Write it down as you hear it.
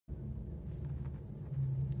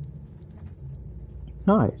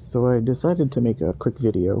Hi, so I decided to make a quick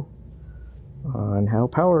video on how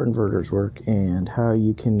power inverters work and how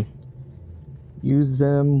you can use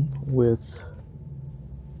them with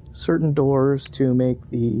certain doors to make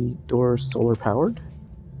the doors solar powered,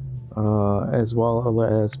 as well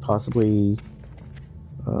as possibly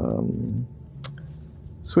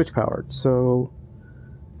switch powered. So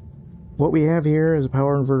what we have here is a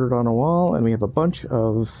power inverter on a wall, and we have a bunch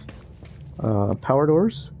of power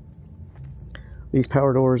doors. These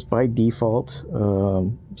power doors by default,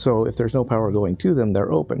 so if there's no power going to them,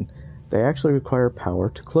 they're open. They actually require power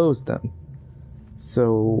to close them.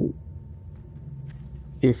 So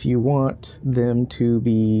if you want them to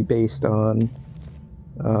be based on,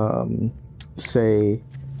 say,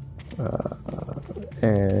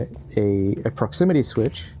 a proximity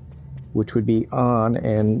switch, which would be on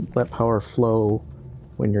and let power flow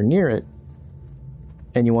when you're near it,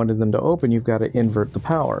 and you wanted them to open, you've got to invert the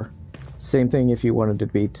power. Same thing if you wanted it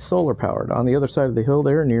to be solar powered. On the other side of the hill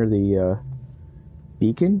there, near the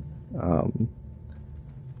beacon,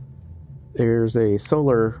 there's a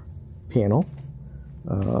solar panel.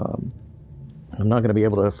 I'm not going to be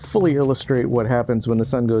able to fully illustrate what happens when the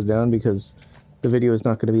sun goes down because the video is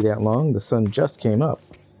not going to be that long. The sun just came up.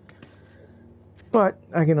 But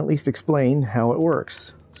I can at least explain how it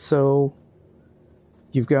works. So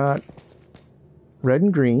you've got red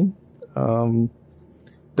and green.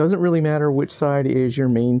 Doesn't really matter which side is your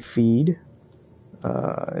main feed.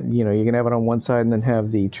 You can have it on one side and then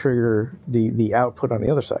have the trigger, the output on the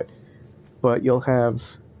other side. But you'll have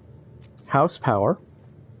house power,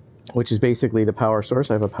 which is basically the power source.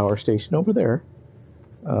 I have a power station over there.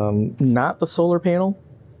 Not the solar panel,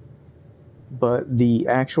 but the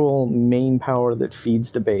actual main power that feeds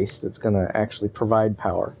the base that's going to actually provide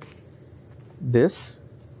power. This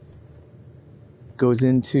goes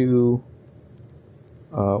into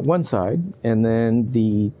one side, and then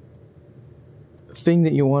the thing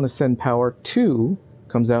that you want to send power to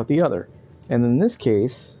comes out the other. And in this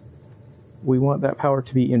case, we want that power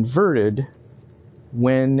to be inverted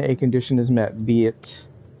when a condition is met, be it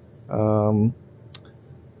the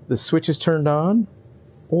switch is turned on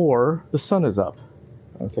or the sun is up.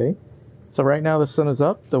 Okay, so right now the sun is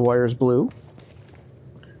up, the wire is blue,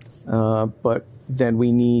 but then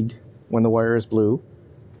we need, when the wire is blue,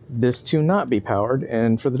 this to not be powered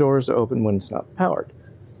and for the doors to open when it's not powered.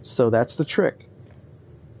 So that's the trick.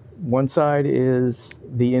 One side is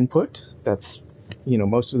the input. That's,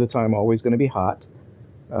 most of the time always going to be hot.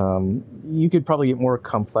 You could probably get more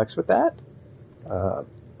complex with that,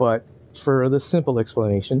 but for the simple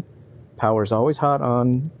explanation, power is always hot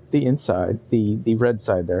on the inside, the red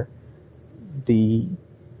side there. The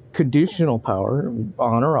conditional power,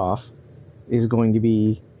 on or off, is going to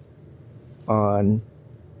be on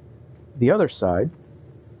the other side,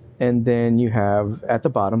 and then you have at the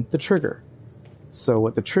bottom the trigger. So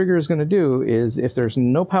what the trigger is going to do is, if there's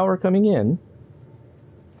no power coming in,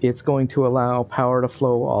 it's going to allow power to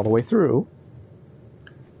flow all the way through,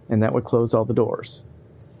 and that would close all the doors.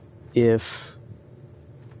 And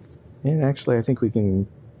actually I think we can,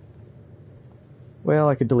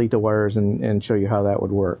 I could delete the wires and show you how that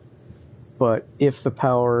would work. But if the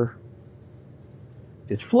power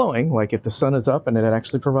is flowing, like if the sun is up and it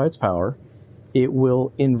actually provides power, it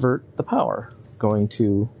will invert the power going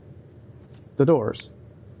to the doors.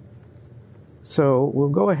 So we'll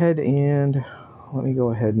go ahead and, let me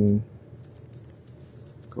go ahead and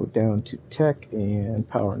go down to tech and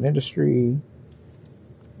power and industry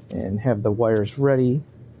and have the wires ready.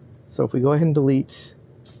 So if we go ahead and delete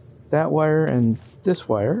that wire and this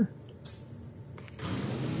wire,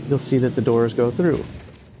 you'll see that the doors go through.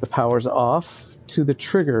 The power's off to the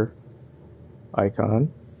trigger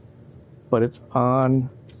icon, but it's on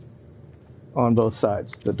both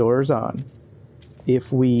sides. The door is on.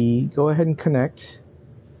 If we go ahead and connect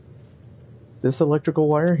this electrical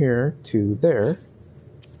wire here to there,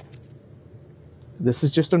 this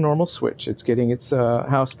is just a normal switch. It's getting its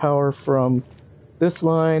house power from this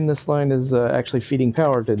line. This line is actually feeding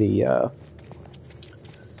power to the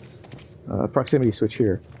proximity switch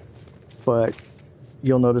here. But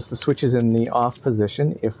you'll notice the switch is in the off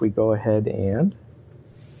position. If we go ahead and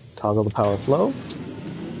toggle the power flow,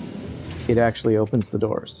 it actually opens the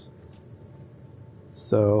doors.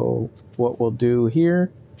 So what we'll do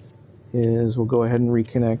here is we'll go ahead and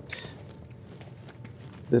reconnect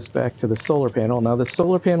this back to the solar panel. Now the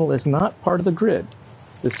solar panel is not part of the grid.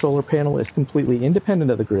 This solar panel is completely independent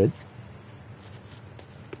of the grid.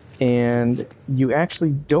 And you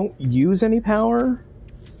actually don't use any power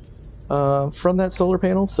from that solar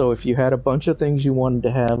panel. So if you had a bunch of things you wanted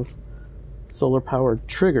to have solar power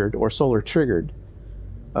triggered or solar triggered,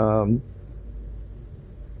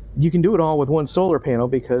 You can do it all with one solar panel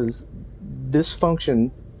because this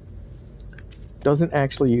function doesn't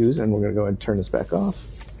actually use, and we're going to go ahead and turn this back off,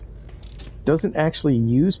 doesn't actually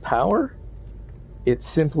use power. It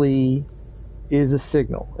simply is a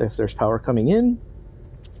signal. If there's power coming in,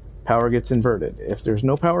 power gets inverted. If there's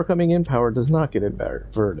no power coming in, power does not get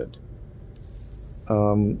inverted.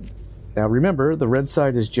 Now remember, the red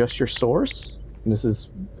side is just your source. And this is,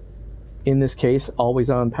 in this case, always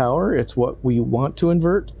on power. It's what we want to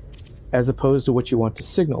invert as opposed to what you want to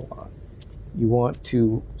signal on. You want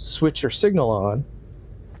to switch your signal on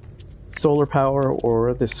solar power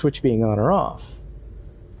or the switch being on or off.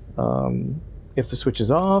 If the switch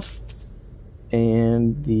is off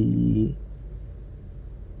and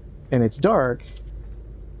it's dark,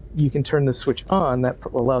 you can turn the switch on. That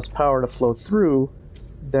allows power to flow through.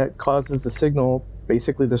 That causes the signal,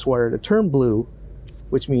 basically this wire, to turn blue,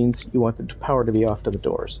 which means you want the power to be off to the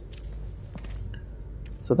doors.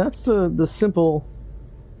 So that's the simple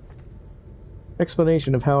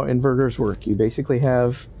explanation of how inverters work. You basically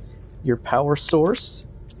have your power source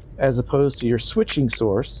as opposed to your switching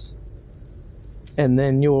source, and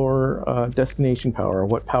then your destination power,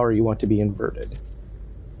 what power you want to be inverted.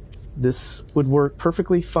 This would work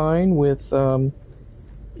perfectly fine with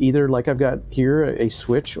either, like I've got here, a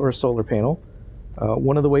switch or a solar panel.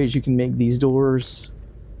 One of the ways you can make these doors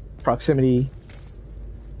proximity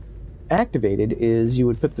activated is you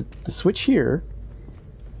would put the switch here,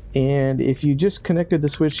 and if you just connected the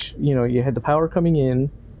switch, you had the power coming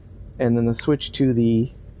in, and then the switch to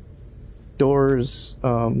the doors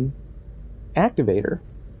activator,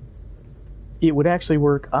 it would actually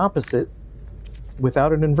work opposite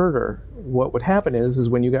without an inverter. What would happen is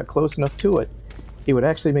when you got close enough to it, it would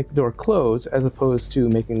actually make the door close as opposed to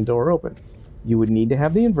making the door open. You would need to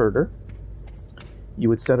have the inverter. You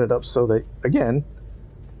would set it up so that, again,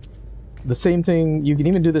 the same thing, you can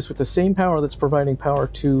even do this with the same power that's providing power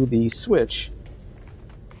to the switch,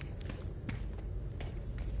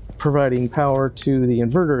 providing power to the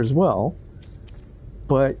inverter as well,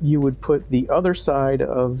 but you would put the other side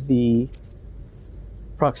of the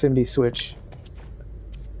proximity switch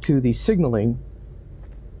to the signaling,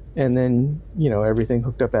 and then, everything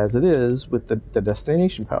hooked up as it is with the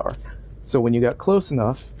destination power. So when you got close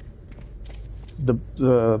enough,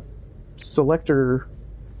 the selector,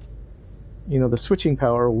 the switching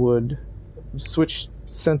power would, switch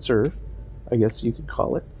sensor, I guess you could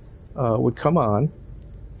call it, would come on.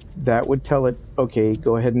 That would tell it, okay,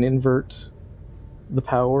 go ahead and invert the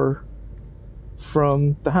power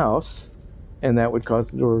from the house, and that would cause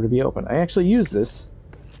the door to be open. I actually use this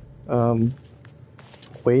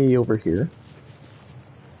way over here.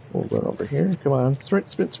 We'll run over here. Come on. Sprint,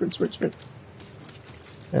 sprint, sprint, sprint, sprint.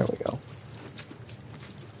 There we go.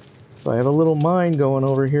 So I have a little mine going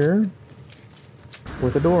over here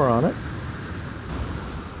with a door on it.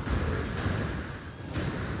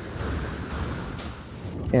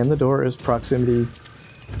 And the door is proximity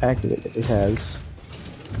activated. It has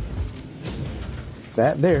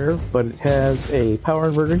that there, but it has a power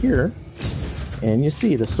inverter here. And you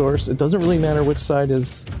see the source. It doesn't really matter which side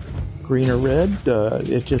is green or red.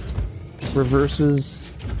 It just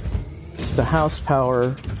reverses the house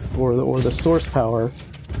power or the source power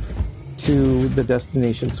to the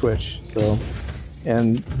destination switch. So,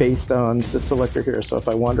 and based on the selector here. So if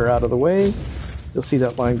I wander out of the way, you'll see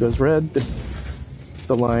that line goes red.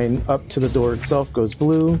 The line up to the door itself goes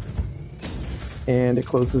blue, and it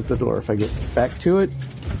closes the door. If I get back to it,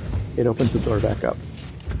 it opens the door back up.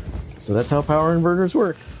 So that's how power inverters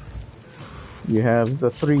work. You have the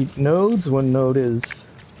 3 nodes. One node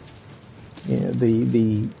is,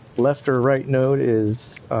 the left or right node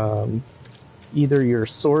is either your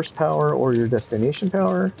source power or your destination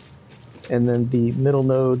power, and then the middle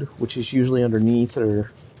node, which is usually underneath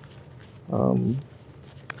or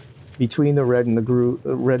between the red and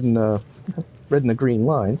the green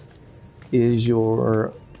lines, is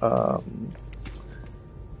your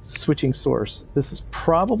switching source. This is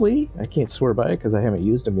probably, I can't swear by it because I haven't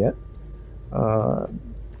used them yet,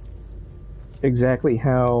 exactly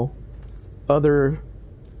how other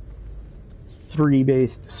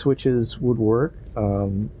 3-based switches would work.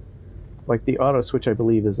 Like the auto switch, I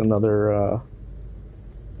believe, is another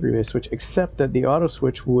 3-base switch, except that the auto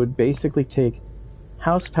switch would basically take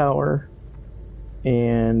house power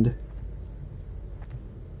and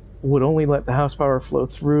would only let the house power flow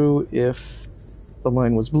through if the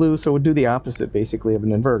line was blue, so it would do the opposite, basically, of an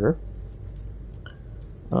inverter.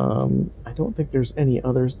 I don't think there's any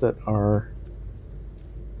others that are...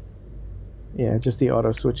 Yeah, just the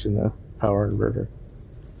auto switch and the power inverter.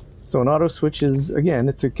 So an auto switch is, again,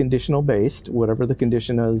 it's a conditional based. Whatever the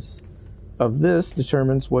condition is of this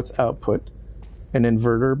determines what's output. An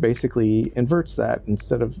inverter basically inverts that.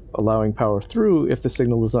 Instead of allowing power through if the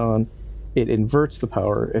signal is on, it inverts the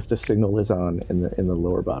power if the signal is on in the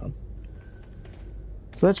lower bottom.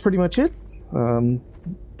 So that's pretty much it.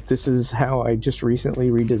 This is how I just recently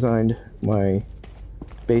redesigned my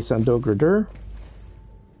base on Doggerdur.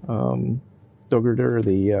 Doggerdur,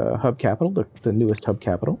 the hub capital, the newest hub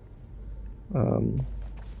capital.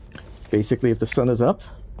 Basically, if the sun is up,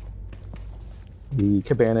 the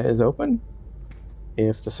cabana is open.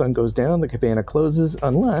 If the sun goes down, the cabana closes,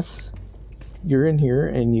 unless you're in here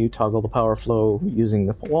and you toggle the power flow using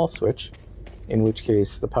the wall switch, in which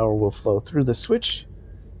case the power will flow through the switch.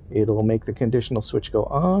 It'll make the conditional switch go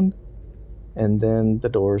on, and then the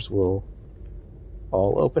doors will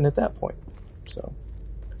all open at that point. So,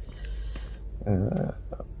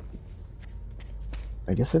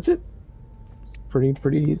 I guess that's it. It's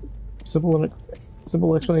pretty simple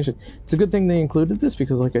explanation. It's a good thing they included this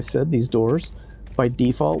because, like I said, these doors, by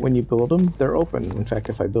default, when you build them, they're open. In fact,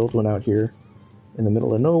 if I build one out here in the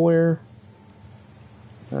middle of nowhere,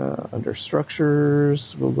 under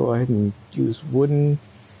structures, we'll go ahead and use wooden.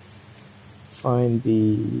 Find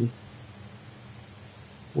the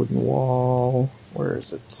wooden wall. Where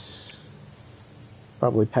is it?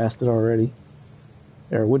 Probably passed it already.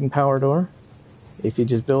 There, wooden power door. If you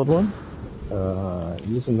just build one,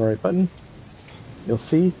 using the right button, you'll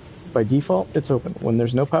see by default it's open. When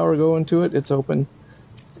there's no power going to it, it's open.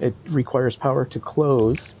 It requires power to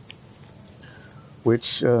close,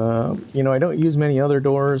 which, I don't use many other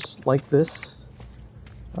doors like this,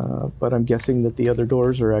 but I'm guessing that the other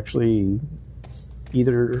doors are actually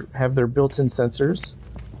either have their built-in sensors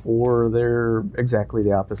or they're exactly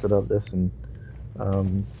the opposite of this and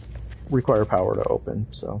require power to open.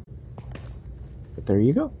 So, but there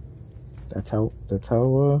you go. That's how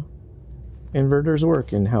inverters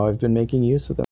work and how I've been making use of them.